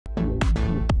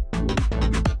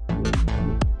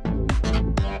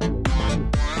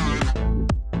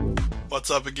What's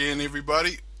up again,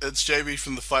 everybody? It's JB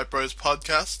from the Fight Bros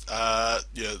podcast.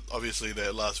 Yeah, obviously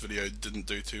that last video didn't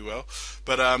do too well,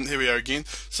 but here we are again.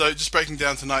 So just breaking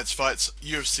down tonight's fights: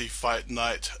 UFC Fight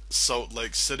Night, Salt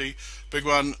Lake City. Big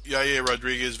one: Yair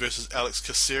Rodriguez versus Alex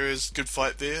Caceres. Good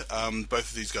fight there. Both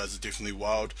of these guys are definitely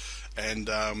wild, and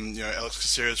Alex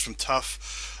Caceres from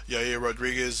Tough. Yair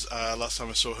Rodriguez, last time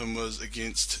I saw him was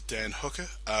against Dan Hooker.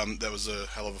 That was a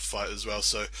hell of a fight as well.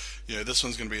 So, this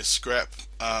one's going to be a scrap.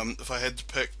 If I had to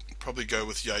pick, probably go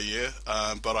with Yair,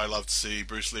 but I love to see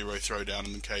Bruce Leroy throw down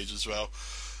in the cage as well.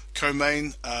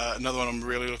 Co-main, another one I'm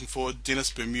really looking forward. Dennis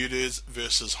Bermudez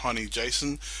versus Honey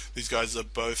Jason. These guys are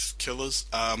both killers.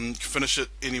 Finish it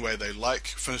any way they like.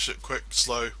 Finish it quick,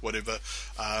 slow, whatever.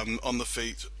 On the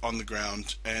feet, on the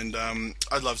ground. And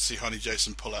I'd love to see Honey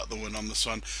Jason pull out the win on this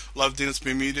one. Love Dennis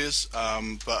Bermudez,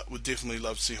 but would definitely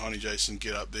love to see Honey Jason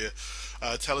get up there.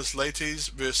 Talis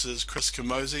Leites versus Chris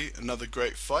Camozzi. Another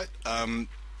great fight.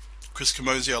 Chris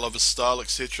Camozzi, I love his style,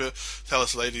 etc.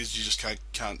 Talis Ladies, you just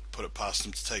can't put it past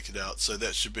him to take it out. So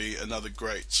that should be another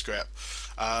great scrap.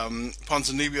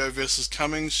 Ponzinibbio versus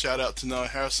Cummings. Shout out to Noah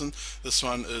Harrison. This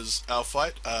one is our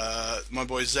fight. My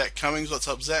boy Zach Cummings. What's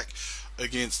up, Zach?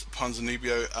 Against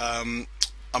Ponzinibbio.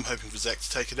 I'm hoping for Zach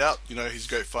to take it out. He's a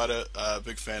great fighter.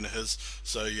 Big fan of his.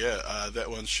 So yeah, that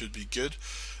one should be good.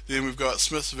 Then we've got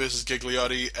Smith versus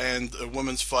Gigliotti and a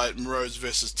women's fight, Rose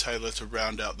versus Taylor, to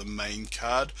round out the main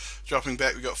card. Dropping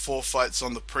back, we've got 4 fights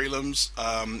on the prelims,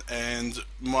 and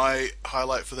my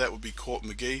highlight for that would be Court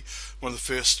McGee, one of the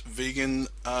first vegan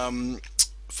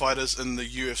fighters in the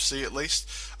UFC at least.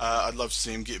 I'd love to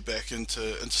see him get back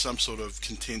into some sort of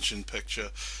contention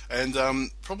picture. And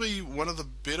probably one of the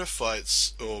better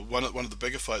fights, or one of the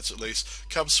bigger fights at least,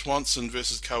 Cub Swanson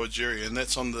versus Kawajiri, and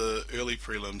that's on the early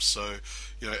prelims, so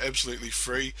absolutely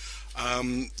free.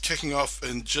 Kicking off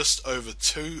in just over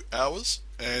 2 hours,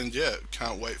 and yeah,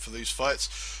 can't wait for these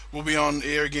fights. We'll be on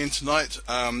air again tonight,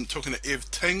 talking to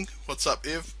Ev Ting. What's up,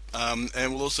 Ev?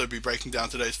 And we'll also be breaking down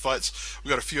today's fights. We've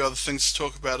got a few other things to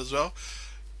talk about as well.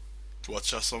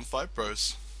 Watch us on Fight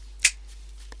Bros.